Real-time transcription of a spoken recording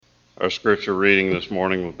Our scripture reading this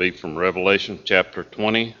morning will be from Revelation chapter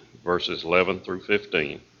 20, verses 11 through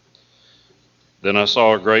 15. Then I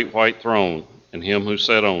saw a great white throne, and him who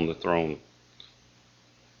sat on the throne,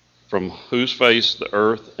 from whose face the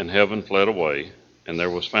earth and heaven fled away, and there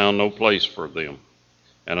was found no place for them.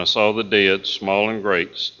 And I saw the dead, small and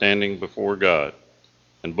great, standing before God,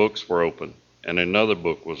 and books were opened, and another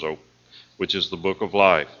book was opened, which is the book of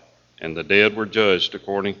life. And the dead were judged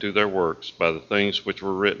according to their works by the things which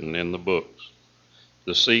were written in the books.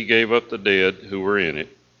 The sea gave up the dead who were in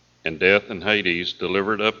it, and death and Hades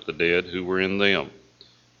delivered up the dead who were in them.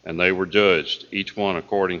 And they were judged, each one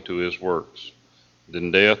according to his works. Then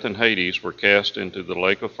death and Hades were cast into the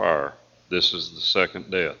lake of fire. This is the second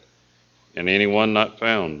death. And anyone not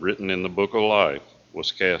found written in the book of life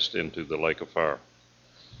was cast into the lake of fire.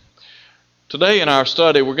 Today in our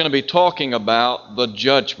study, we're going to be talking about the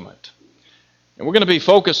judgment. And we're going to be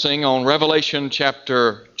focusing on Revelation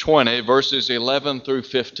chapter 20, verses 11 through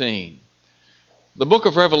 15. The book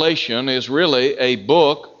of Revelation is really a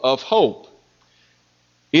book of hope.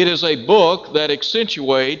 It is a book that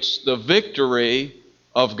accentuates the victory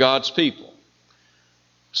of God's people.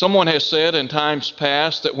 Someone has said in times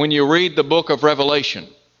past that when you read the book of Revelation,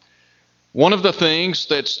 one of the things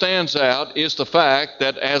that stands out is the fact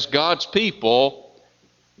that as God's people,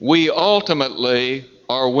 we ultimately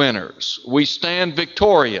are winners. We stand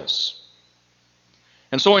victorious.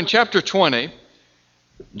 And so in chapter 20,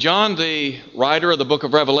 John, the writer of the book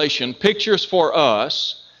of Revelation, pictures for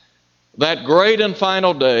us that great and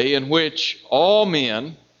final day in which all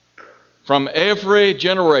men from every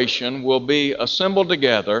generation will be assembled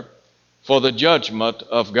together for the judgment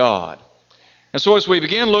of God. And so as we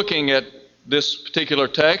begin looking at this particular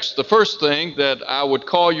text, the first thing that I would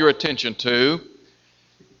call your attention to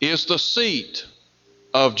is the seat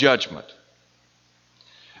of judgment.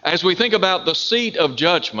 As we think about the seat of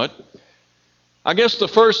judgment, I guess the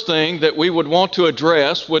first thing that we would want to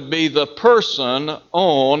address would be the person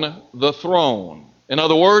on the throne. In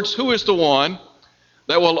other words, who is the one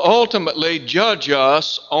that will ultimately judge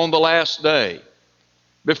us on the last day?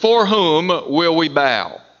 Before whom will we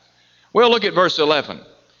bow? Well, look at verse 11.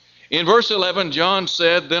 In verse 11, John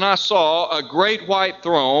said, "Then I saw a great white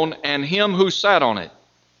throne, and him who sat on it,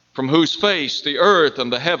 from whose face the earth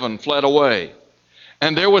and the heaven fled away.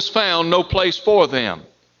 And there was found no place for them.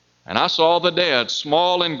 And I saw the dead,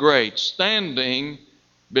 small and great, standing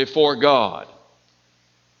before God."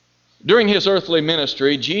 During his earthly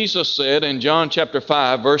ministry, Jesus said in John chapter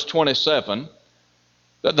 5, verse 27,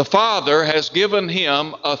 that the Father has given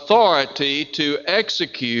him authority to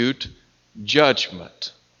execute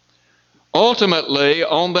judgment. Ultimately,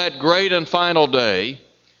 on that great and final day,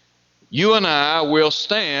 you and I will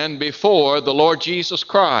stand before the Lord Jesus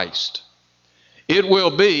Christ. It will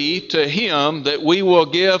be to him that we will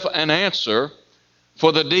give an answer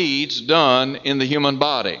for the deeds done in the human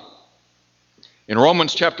body. In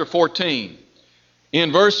Romans chapter 14,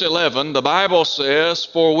 in verse 11, the Bible says,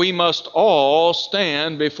 "For we must all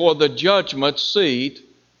stand before the judgment seat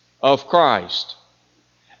of Christ."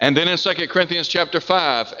 And then in 2 Corinthians chapter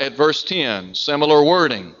 5 at verse 10, similar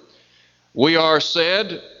wording, "We are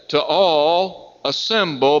said to all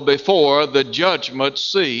assemble before the judgment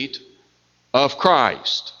seat of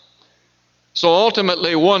Christ." So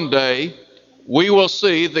ultimately one day we will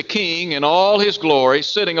see the King in all his glory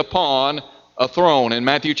sitting upon a throne. In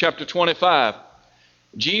Matthew chapter 25,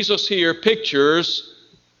 Jesus here pictures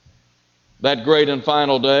that great and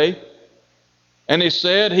final day. And he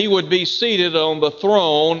said he would be seated on the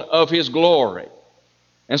throne of his glory.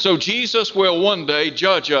 And so Jesus will one day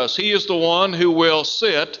judge us. He is the one who will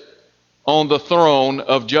sit on the throne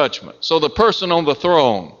of judgment. So the person on the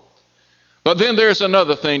throne. But then there's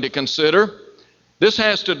another thing to consider. This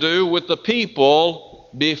has to do with the people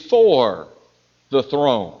before the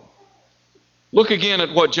throne. Look again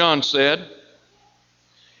at what John said.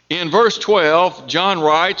 In verse 12, John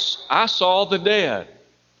writes, "I saw the dead,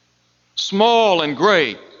 small and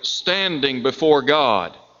great, standing before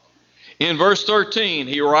God." In verse 13,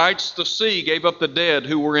 he writes, "The sea gave up the dead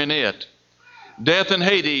who were in it. Death and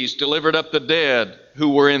Hades delivered up the dead who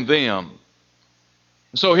were in them."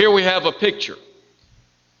 So here we have a picture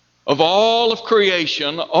of all of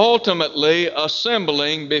creation ultimately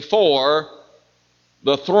assembling before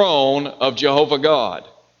the throne of Jehovah God.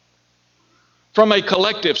 From a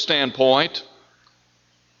collective standpoint,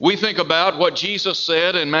 we think about what Jesus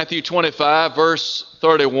said in Matthew 25, verse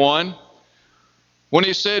 31, when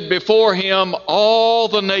he said, "Before him all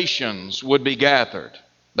the nations would be gathered."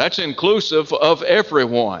 That's inclusive of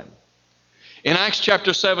everyone. In Acts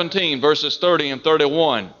chapter 17, verses 30 and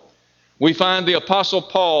 31, We find the Apostle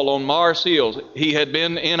Paul on Mars Hill. He had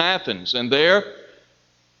been in Athens, and there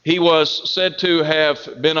he was said to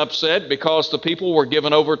have been upset because the people were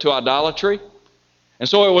given over to idolatry. And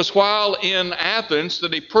so it was while in Athens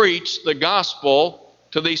that he preached the gospel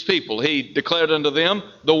to these people. He declared unto them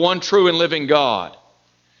the one true and living God.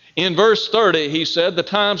 In verse 30, he said, the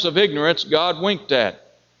times of ignorance God winked at,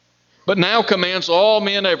 but now commands all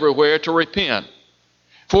men everywhere to repent.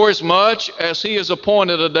 Forasmuch as he has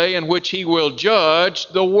appointed a day in which he will judge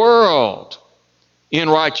the world in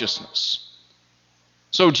righteousness.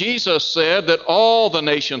 So Jesus said that all the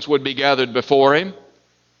nations would be gathered before him.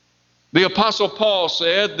 The Apostle Paul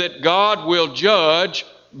said that God will judge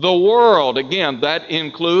the world. Again, that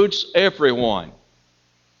includes everyone.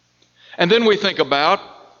 And then we think about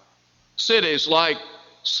cities like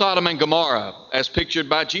Sodom and Gomorrah, as pictured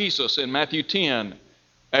by Jesus in Matthew 10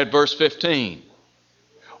 at verse 15.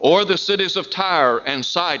 Or the cities of Tyre and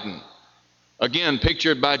Sidon, again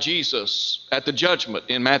pictured by Jesus at the judgment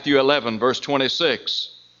in Matthew 11 verse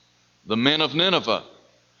 26. The men of Nineveh,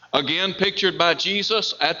 again pictured by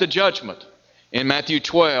Jesus at the judgment in Matthew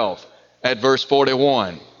 12 at verse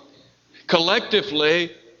 41.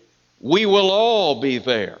 Collectively, we will all be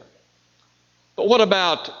there. But what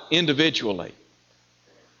about individually?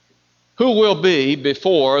 Who will be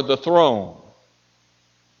before the throne?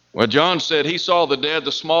 Well, John said he saw the dead,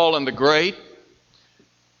 the small and the great.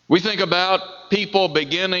 We think about people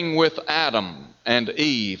beginning with Adam and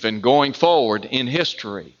Eve and going forward in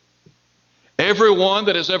history. Everyone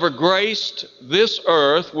that has ever graced this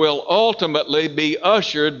earth will ultimately be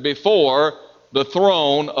ushered before the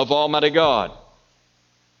throne of Almighty God.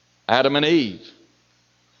 Adam and Eve.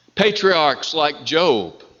 Patriarchs like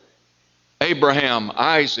Job, Abraham,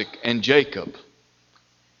 Isaac, and Jacob.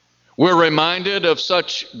 We're reminded of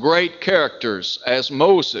such great characters as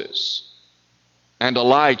Moses and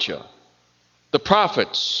Elijah, the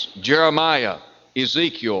prophets, Jeremiah,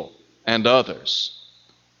 Ezekiel, and others.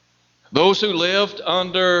 Those who lived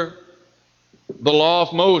under the law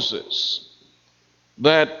of Moses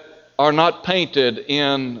that are not painted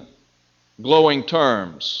in glowing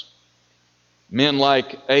terms. Men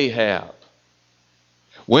like Ahab,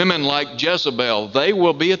 women like Jezebel, they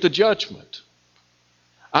will be at the judgment.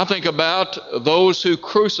 I think about those who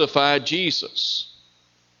crucified Jesus.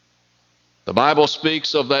 The Bible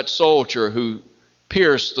speaks of that soldier who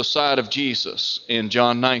pierced the side of Jesus in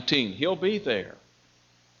John 19. He'll be there.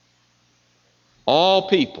 All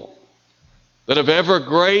people that have ever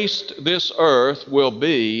graced this earth will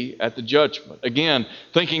be at the judgment. Again,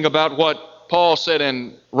 thinking about what Paul said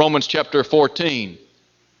in Romans chapter 14.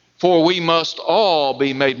 For we must all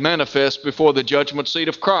be made manifest before the judgment seat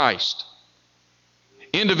of Christ.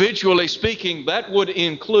 Individually speaking, that would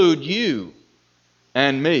include you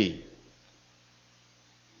and me.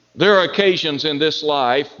 There are occasions in this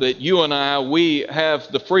life that you and I, we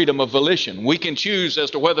have the freedom of volition. We can choose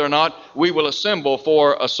as to whether or not we will assemble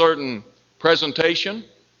for a certain presentation,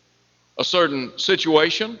 a certain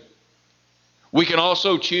situation. We can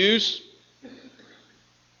also choose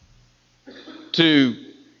to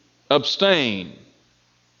abstain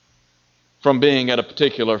from being at a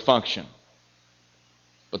particular function.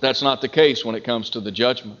 But that's not the case when it comes to the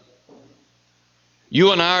judgment.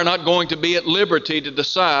 You and I are not going to be at liberty to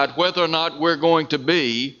decide whether or not we're going to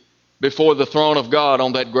be before the throne of God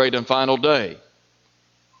on that great and final day.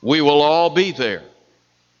 We will all be there.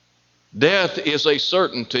 Death is a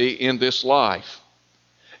certainty in this life.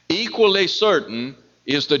 Equally certain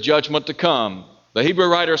is the judgment to come. The Hebrew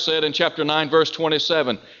writer said in chapter 9, verse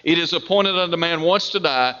 27, it is appointed unto man once to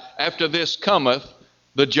die, after this cometh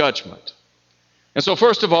the judgment. And so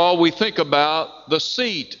first of all, we think about the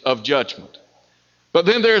seat of judgment. But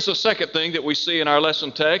then there's a second thing that we see in our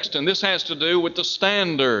lesson text, and this has to do with the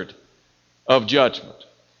standard of judgment.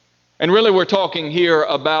 And really we're talking here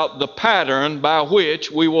about the pattern by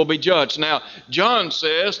which we will be judged. Now, John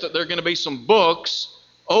says that there are going to be some books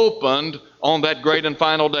opened on that great and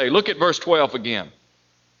final day. Look at verse 12 again.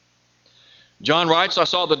 John writes, I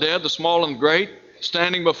saw the dead, the small and great,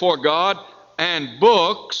 standing before God, and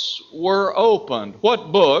books were opened.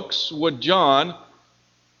 What books would John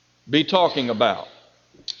be talking about?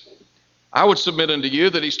 I would submit unto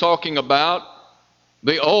you that he's talking about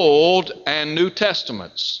the Old and New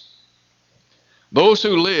Testaments. Those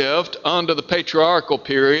who lived under the patriarchal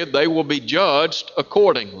period, they will be judged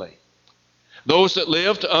accordingly. Those that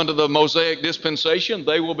lived under the Mosaic dispensation,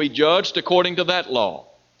 they will be judged according to that law.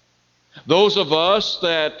 Those of us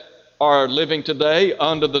that are living today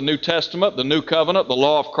under the New Testament, the New Covenant, the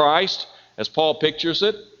law of Christ, as Paul pictures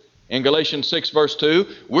it in Galatians 6 verse 2,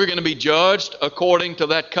 we're going to be judged according to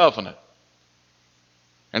that covenant.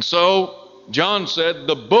 And so John said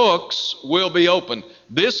the books will be opened.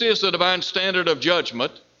 This is the divine standard of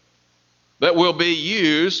judgment that will be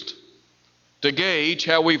used to gauge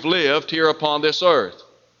how we've lived here upon this earth.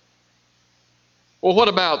 Well, what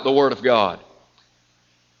about the Word of God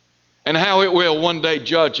and how it will one day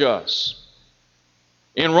judge us?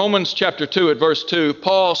 In Romans chapter 2 at verse 2,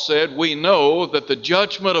 Paul said, we know that the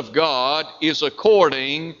judgment of God is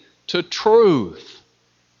according to truth.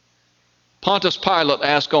 Pontius Pilate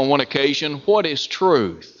asked on one occasion, what is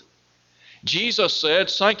truth? Jesus said,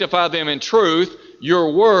 sanctify them in truth,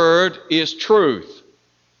 your word is truth.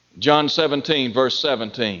 John 17, verse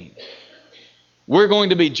 17. We're going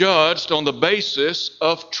to be judged on the basis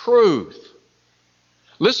of truth.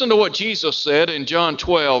 Listen to what Jesus said in John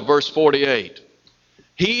 12, verse 48.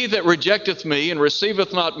 He that rejecteth me and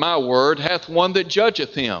receiveth not my word hath one that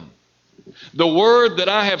judgeth him. The word that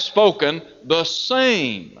I have spoken, the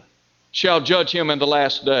same shall judge him in the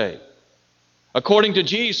last day. According to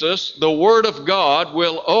Jesus, the Word of God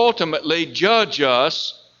will ultimately judge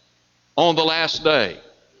us on the last day.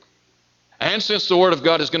 And since the Word of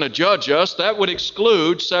God is going to judge us, that would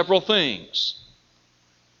exclude several things.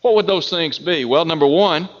 What would those things be? Well, number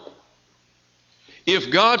one,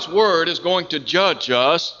 if God's Word is going to judge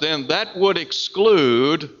us, then that would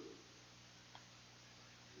exclude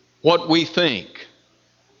what we think.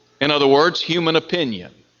 In other words, human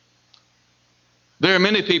opinion. There are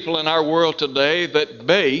many people in our world today that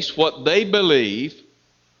base what they believe,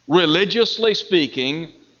 religiously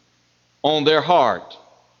speaking, on their heart,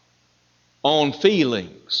 on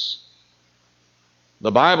feelings.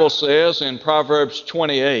 The Bible says in Proverbs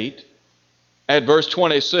 28, at verse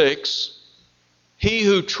 26, he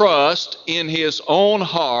who trusts in his own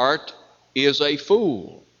heart is a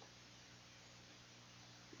fool.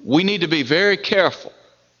 We need to be very careful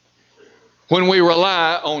when we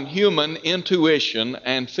rely on human intuition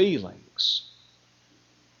and feelings.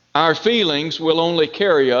 Our feelings will only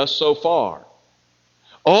carry us so far.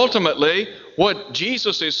 Ultimately, what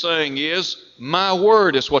Jesus is saying is, my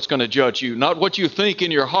word is what's going to judge you, not what you think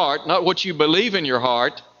in your heart, not what you believe in your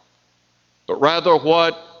heart, but rather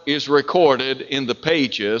what is recorded in the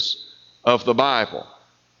pages of the Bible.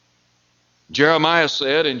 Jeremiah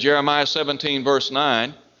said in Jeremiah 17, verse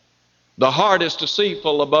 9, the heart is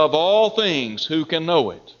deceitful above all things, who can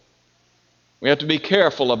know it? We have to be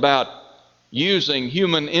careful about using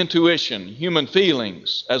human intuition, human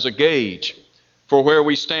feelings as a gauge for where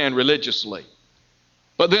we stand religiously.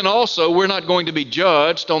 But then also, we're not going to be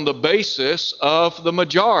judged on the basis of the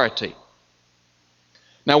majority.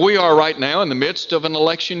 Now, we are right now in the midst of an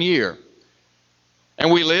election year,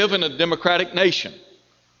 and we live in a democratic nation.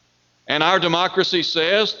 And our democracy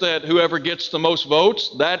says that whoever gets the most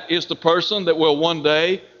votes, that is the person that will one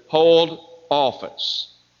day hold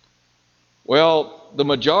office. Well, the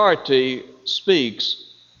majority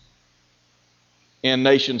speaks in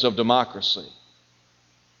nations of democracy.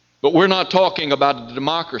 But we're not talking about a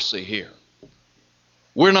democracy here.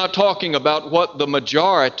 We're not talking about what the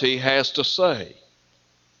majority has to say.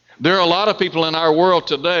 There are a lot of people in our world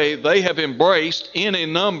today, they have embraced any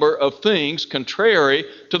number of things contrary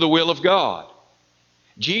to the will of God.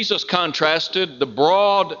 Jesus contrasted the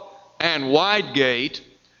broad and wide gate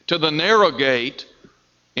to the narrow gate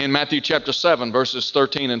in Matthew chapter 7, verses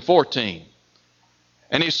 13 and 14.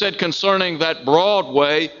 And he said concerning that broad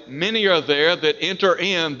way, many are there that enter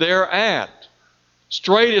in thereat.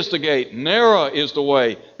 Straight is the gate, narrow is the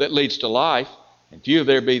way that leads to life, and few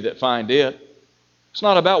there be that find it. It's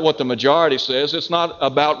not about what the majority says. It's not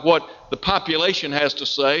about what the population has to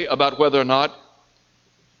say about whether or not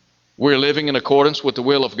we're living in accordance with the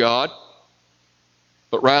will of God,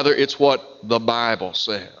 but rather it's what the Bible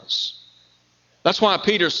says. That's why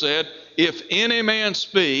Peter said, if any man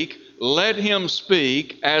speak, let him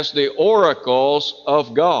speak as the oracles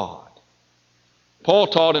of God. Paul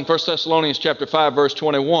taught in 1 Thessalonians chapter 5, verse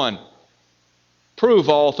 21, prove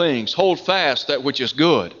all things, hold fast that which is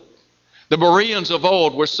good. The Bereans of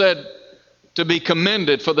old were said to be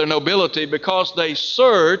commended for their nobility because they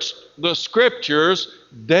searched the Scriptures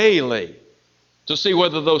daily to see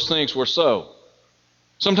whether those things were so.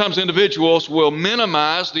 Sometimes individuals will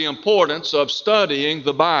minimize the importance of studying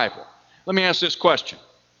the Bible. Let me ask this question.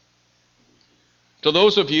 To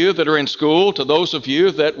those of you that are in school, to those of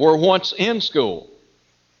you that were once in school,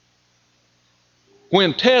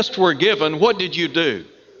 when tests were given, what did you do?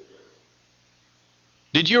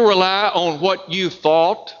 Did you rely on what you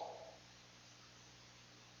thought?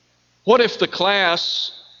 What if the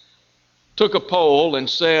class took a poll and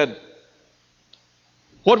said,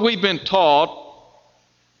 what we've been taught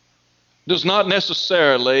does not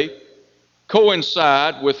necessarily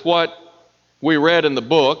coincide with what we read in the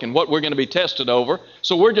book and what we're going to be tested over,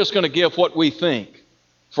 so we're just going to give what we think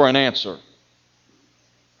for an answer.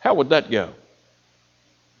 How would that go?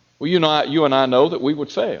 Well, you and I know that we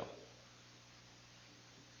would fail.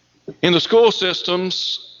 In the school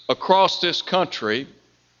systems across this country,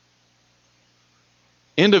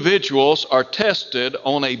 individuals are tested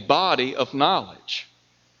on a body of knowledge.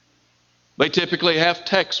 They typically have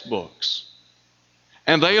textbooks.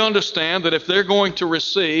 And they understand that if they're going to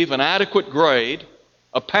receive an adequate grade,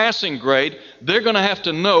 a passing grade, they're going to have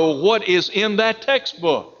to know what is in that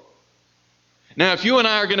textbook. Now, if you and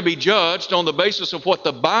I are going to be judged on the basis of what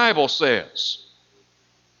the Bible says,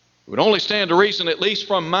 it would only stand to reason, at least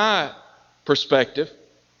from my perspective,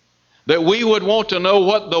 that we would want to know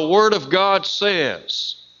what the Word of God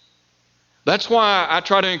says. That's why I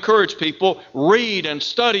try to encourage people, read and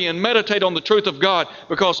study and meditate on the truth of God,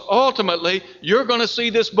 because ultimately you're going to see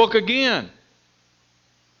this book again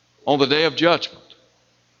on the day of judgment.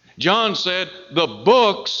 John said, the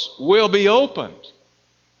books will be opened.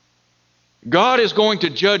 God is going to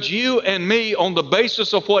judge you and me on the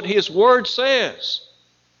basis of what His Word says.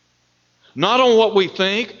 Not on what we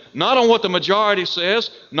think, not on what the majority says,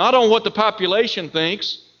 not on what the population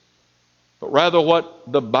thinks, but rather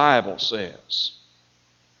what the Bible says.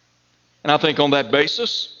 And I think on that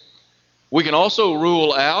basis, we can also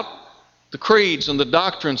rule out the creeds and the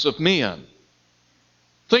doctrines of men.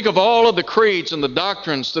 Think of all of the creeds and the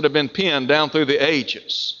doctrines that have been penned down through the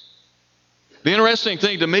ages. The interesting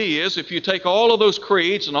thing to me is if you take all of those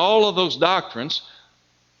creeds and all of those doctrines,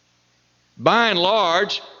 by and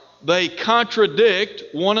large, they contradict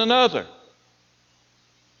one another.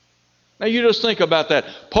 Now you just think about that.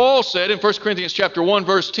 Paul said in 1 Corinthians chapter 1,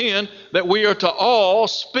 verse 10, that we are to all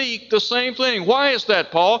speak the same thing. Why is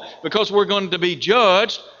that, Paul? Because we're going to be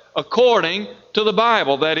judged according to the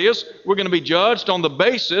Bible. That is, we're going to be judged on the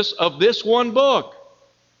basis of this one book.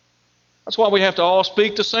 That's why we have to all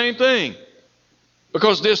speak the same thing.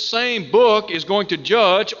 Because this same book is going to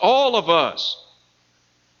judge all of us.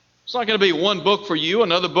 It's not going to be one book for you,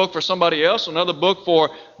 another book for somebody else, another book for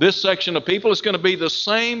this section of people. It's going to be the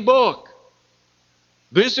same book.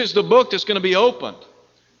 This is the book that's going to be opened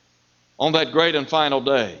on that great and final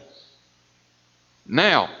day.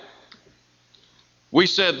 Now, we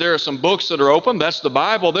said there are some books that are open. That's the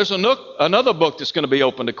Bible. There's another book that's going to be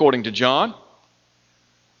opened according to John.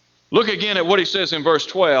 Look again at what he says in verse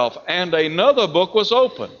 12. And another book was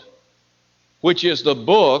opened, which is the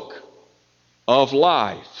book of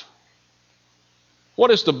life.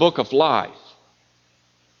 What is the book of life?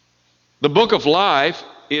 The book of life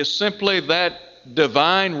is simply that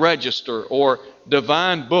divine register or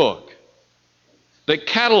divine book that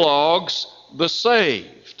catalogs the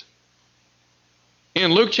saved.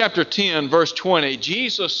 In Luke chapter 10, verse 20,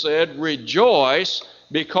 Jesus said, rejoice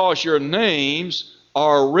because your names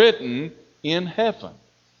are written in heaven.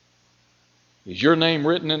 Is your name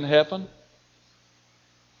written in heaven?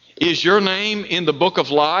 Is your name in the book of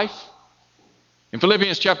life? In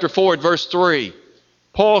Philippians chapter 4 at verse 3,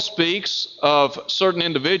 Paul speaks of certain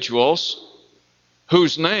individuals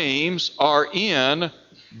whose names are in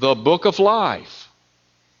the book of life.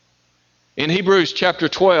 In Hebrews chapter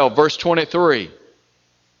 12, verse 23,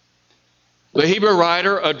 the Hebrew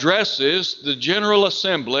writer addresses the general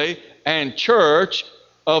assembly and church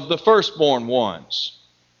of the firstborn ones,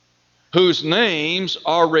 whose names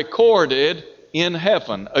are recorded in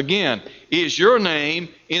heaven. Again, is your name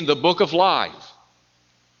in the book of life?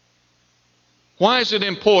 Why is it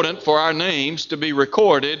important for our names to be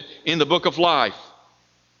recorded in the book of life?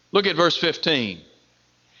 Look at verse 15.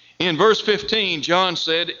 In verse 15, John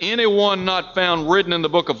said, anyone not found written in the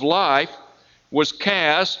book of life was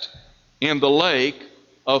cast in the lake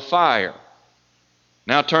of fire.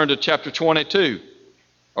 Now turn to chapter 22,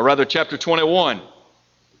 or rather chapter 21.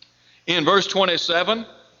 In verse 27,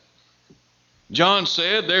 John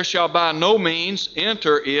said, there shall by no means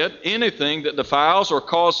enter it anything that defiles or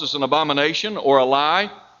causes an abomination or a lie,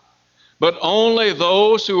 but only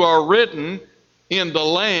those who are written in the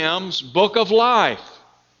Lamb's book of life.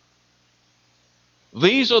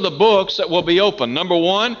 These are the books that will be opened. Number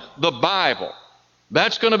one, the Bible.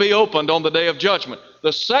 That's going to be opened on the day of judgment.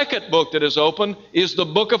 The second book that is opened is the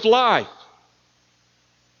book of life.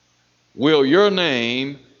 Will your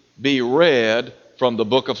name be read from the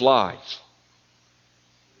book of life?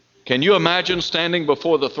 Can you imagine standing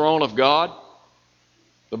before the throne of God?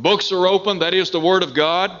 The books are open, that is the Word of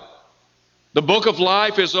God. The book of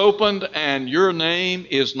life is opened and your name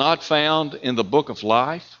is not found in the book of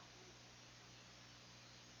life.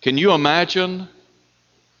 Can you imagine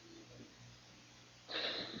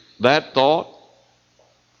that thought?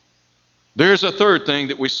 There's a third thing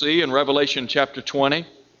that we see in Revelation chapter 20.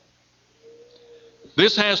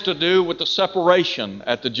 This has to do with the separation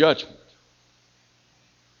at the judgment.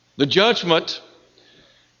 The judgment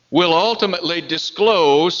will ultimately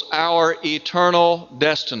disclose our eternal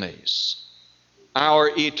destinies, our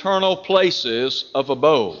eternal places of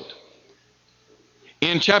abode.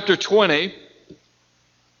 In chapter 20,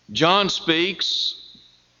 John speaks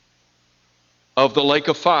of the lake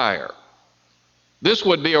of fire. This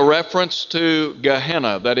would be a reference to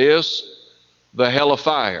Gehenna, that is, the hell of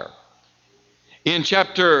fire. In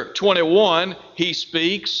chapter 21, he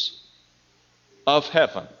speaks of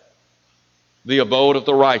heaven, the abode of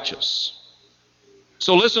the righteous.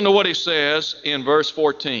 So listen to what he says in verse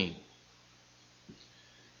 14.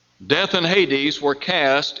 Death and Hades were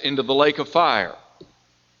cast into the lake of fire.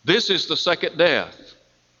 This is the second death.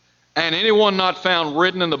 And anyone not found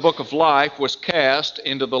written in the book of life was cast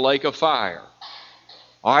into the lake of fire.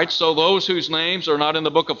 All right, so those whose names are not in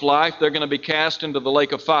the book of life, they're going to be cast into the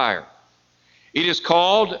lake of fire. It is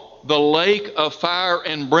called the lake of fire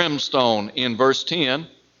and brimstone in verse 10,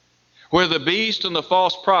 where the beast and the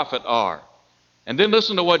false prophet are. And then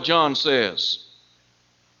listen to what John says.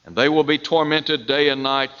 And they will be tormented day and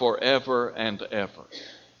night forever and ever.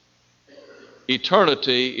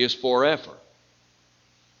 Eternity is forever.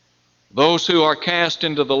 Those who are cast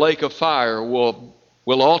into the lake of fire will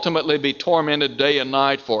ultimately be tormented day and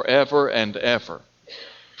night forever and ever,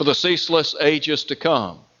 for the ceaseless ages to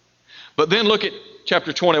come. But then look at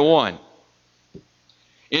chapter 21.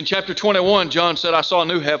 In chapter 21, John said, I saw a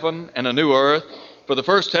new heaven and a new earth, for the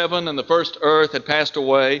first heaven and the first earth had passed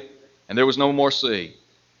away, and there was no more sea.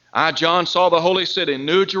 I, John, saw the holy city,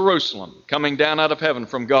 New Jerusalem, coming down out of heaven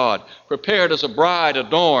from God, prepared as a bride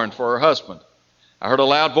adorned for her husband. I heard a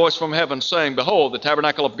loud voice from heaven saying, Behold, the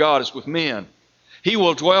tabernacle of God is with men. He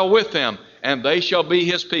will dwell with them, and they shall be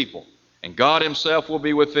his people. And God himself will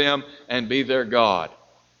be with them and be their God.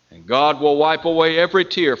 And God will wipe away every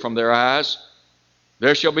tear from their eyes.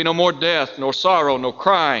 There shall be no more death, nor sorrow, nor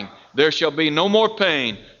crying. There shall be no more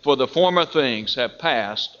pain, for the former things have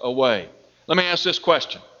passed away. Let me ask this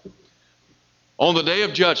question. On the day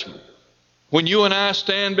of judgment, when you and I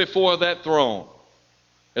stand before that throne,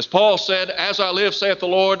 as Paul said, as I live, saith the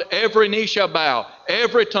Lord, every knee shall bow,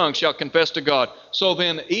 every tongue shall confess to God. So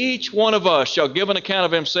then each one of us shall give an account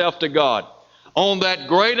of himself to God. On that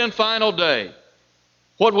great and final day,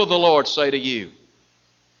 what will the Lord say to you?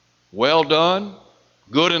 Well done,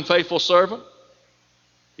 good and faithful servant.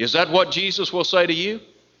 Is that what Jesus will say to you?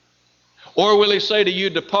 Or will he say to you,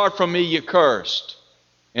 Depart from me, ye cursed,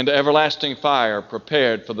 into everlasting fire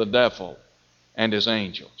prepared for the devil and his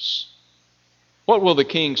angels? What will the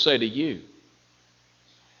king say to you?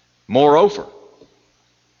 Moreover,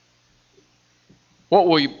 what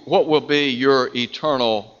will be your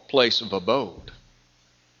eternal place of abode?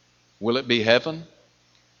 Will it be heaven?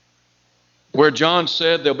 Where John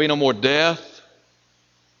said there'll be no more death,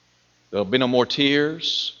 there'll be no more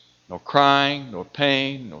tears, nor crying, nor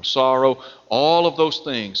pain, nor sorrow. All of those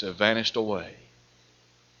things have vanished away.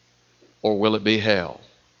 Or will it be hell?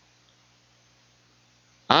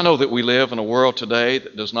 I know that we live in a world today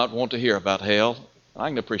that does not want to hear about hell. I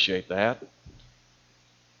can appreciate that.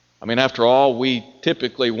 I mean, after all, we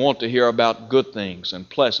typically want to hear about good things and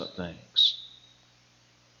pleasant things.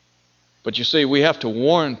 But you see, we have to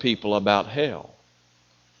warn people about hell.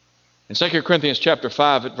 In 2 Corinthians chapter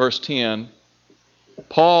 5 at verse 10,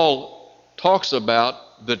 Paul talks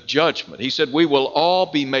about the judgment. He said, we will all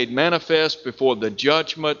be made manifest before the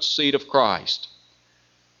judgment seat of Christ,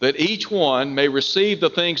 that each one may receive the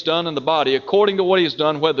things done in the body according to what he has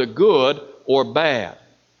done, whether good or bad.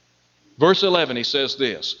 Verse 11, he says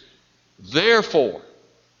this, Therefore,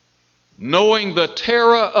 knowing the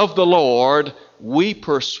terror of the Lord, we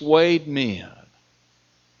persuade men,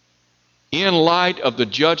 in light of the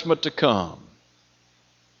judgment to come,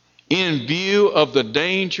 in view of the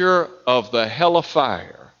danger of the hell of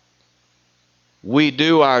fire, we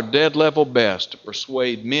do our dead level best to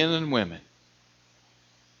persuade men and women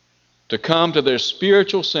to come to their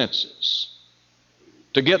spiritual senses,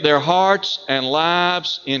 to get their hearts and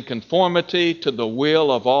lives in conformity to the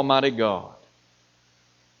will of Almighty God.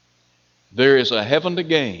 There is a heaven to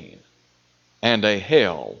gain and a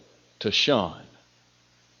hell to shun.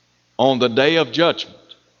 On the day of judgment,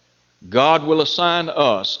 God will assign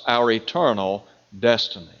us our eternal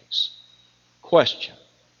destinies. Question: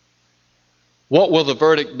 what will the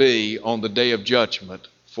verdict be on the day of judgment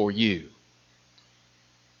for you?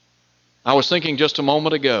 I was thinking just a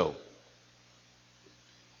moment ago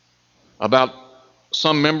about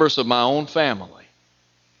some members of my own family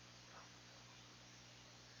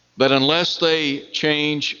that unless they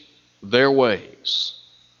change their ways,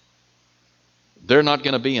 they're not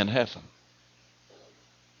going to be in heaven.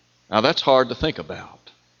 Now that's hard to think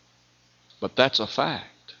about, but that's a fact.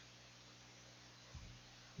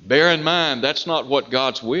 Bear in mind, that's not what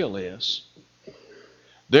God's will is.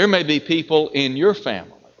 There may be people in your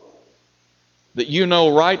family that you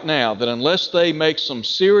know right now that unless they make some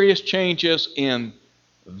serious changes in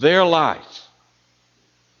their life,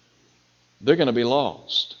 they're going to be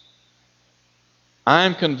lost.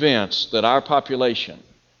 I'm convinced that our population,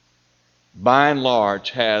 by and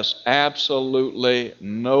large, has absolutely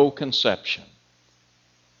no conception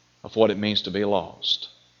of what it means to be lost.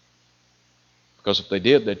 Because if they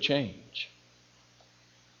did, they'd change.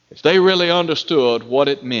 If they really understood what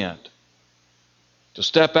it meant to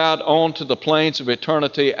step out onto the plains of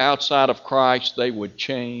eternity outside of Christ, they would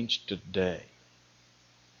change today.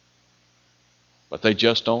 But they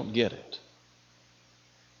just don't get it.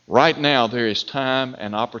 Right now, there is time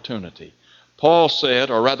and opportunity. Paul said,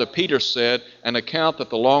 or rather Peter said, an account that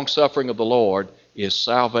the long-suffering of the Lord is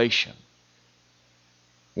salvation.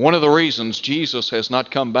 One of the reasons Jesus has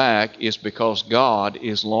not come back is because God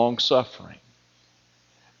is long-suffering.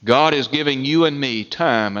 God is giving you and me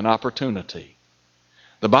time and opportunity.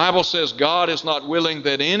 The Bible says God is not willing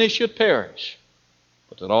that any should perish,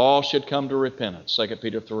 but that all should come to repentance. 2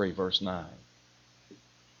 Peter 3, verse 9.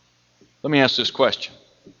 Let me ask this question.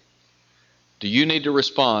 Do you need to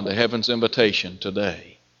respond to heaven's invitation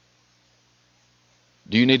today?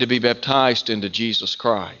 Do you need to be baptized into Jesus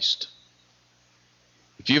Christ?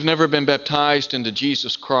 If you've never been baptized into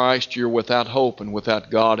Jesus Christ, you're without hope and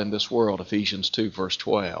without God in this world, Ephesians 2, verse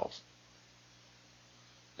 12.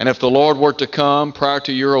 And if the Lord were to come prior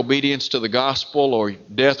to your obedience to the gospel or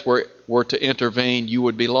death were to intervene, you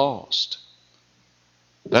would be lost.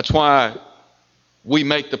 That's why we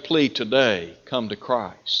make the plea today, come to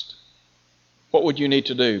Christ. What would you need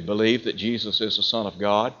to do? Believe that Jesus is the Son of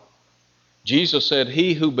God? Jesus said,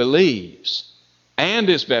 he who believes and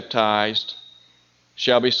is baptized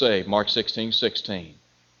shall be saved. Mark 16:16.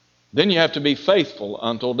 Then you have to be faithful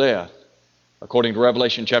until death, according to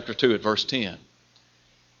Revelation chapter 2 at verse 10.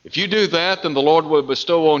 If you do that, then the Lord will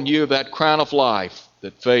bestow on you that crown of life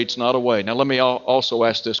that fades not away. Now let me also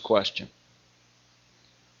ask this question.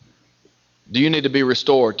 Do you need to be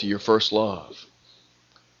restored to your first love?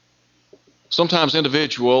 Sometimes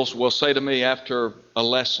individuals will say to me after a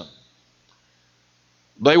lesson,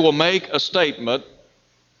 they will make a statement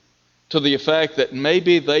to the effect that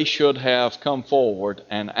maybe they should have come forward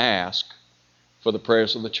and asked for the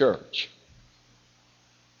prayers of the church.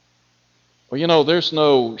 Well, you know, there's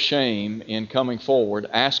no shame in coming forward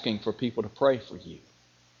asking for people to pray for you.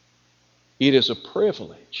 It is a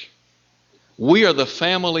privilege. We are the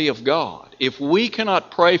family of God. If we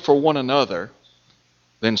cannot pray for one another,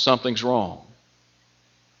 then something's wrong.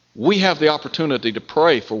 We have the opportunity to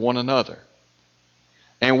pray for one another.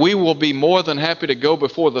 And we will be more than happy to go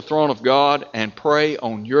before the throne of God and pray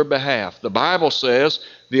on your behalf. The Bible says,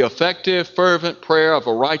 the effective, fervent prayer of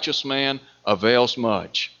a righteous man avails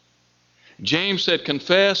much. James said,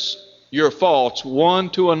 confess your faults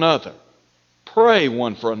one to another. Pray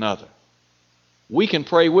one for another. We can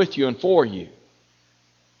pray with you and for you.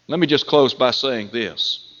 Let me just close by saying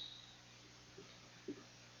this.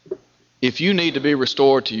 If you need to be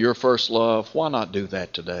restored to your first love, why not do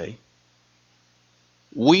that today?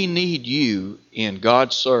 We need you in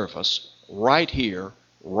God's service right here,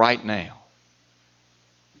 right now.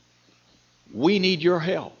 We need your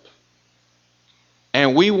help.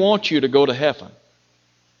 And we want you to go to heaven.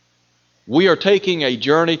 We are taking a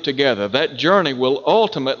journey together. That journey will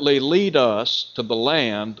ultimately lead us to the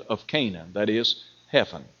land of Canaan, that is,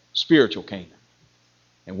 heaven, spiritual Canaan.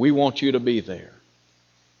 And we want you to be there.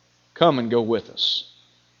 Come and go with us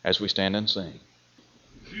as we stand and sing.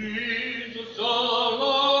 Jesus the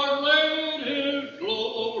Lord laid his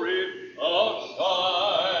glory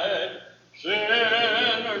aside,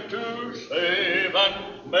 sinner to save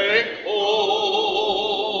and make whole.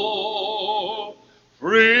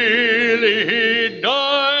 Freely he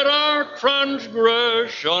died our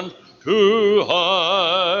transgressions to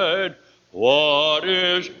hide. What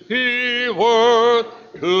is he worth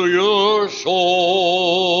to your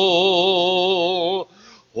soul?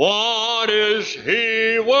 What is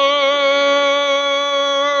he worth?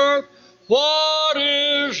 What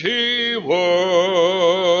is he worth?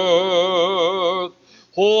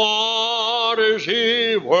 What is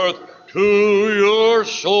he worth to your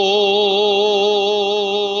soul?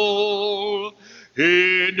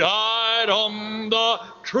 He died on the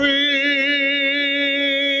tree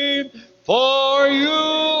for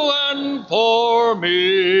you and for me.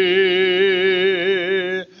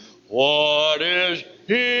 What is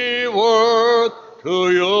he worth?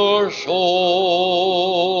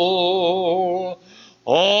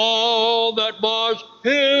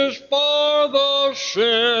 is for the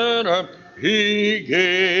sinner he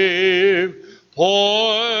gave,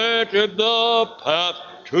 pointed the path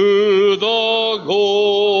to the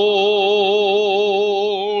goal.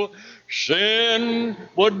 Sin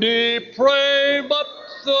would deprave, but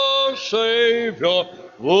the Savior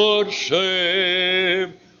would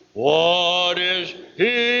save. What is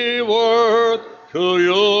he worth to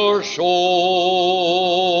your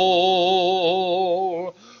soul?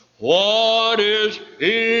 What is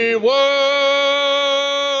he worth?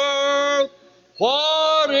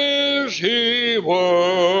 What is he worth?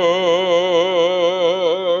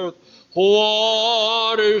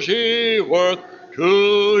 What is he worth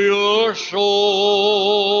to your soul?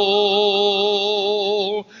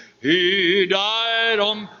 He died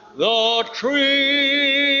on the tree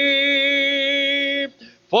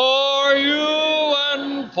for you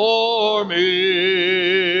and for me.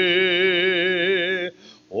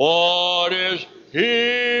 What is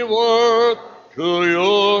he worth to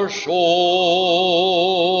your soul?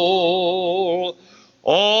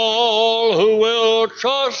 All who will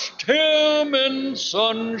trust him in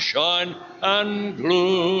sunshine and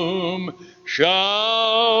gloom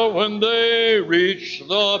shall, when they reach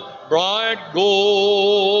the bright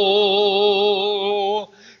goal,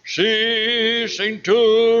 ceasing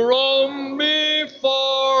to roam, be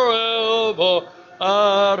forever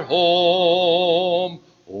at home.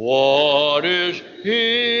 What is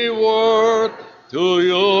he worth to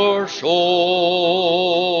your soul?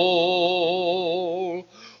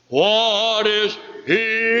 What is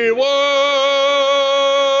he worth?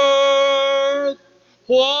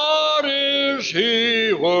 What is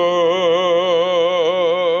he worth?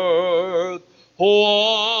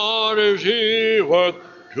 What is he worth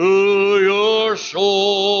to your soul?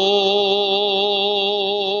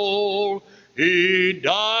 He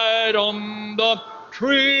died on the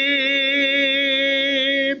tree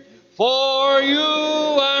for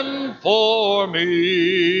you and for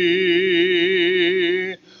me.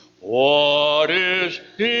 What is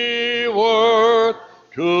he worth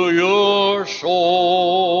to your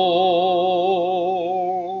soul?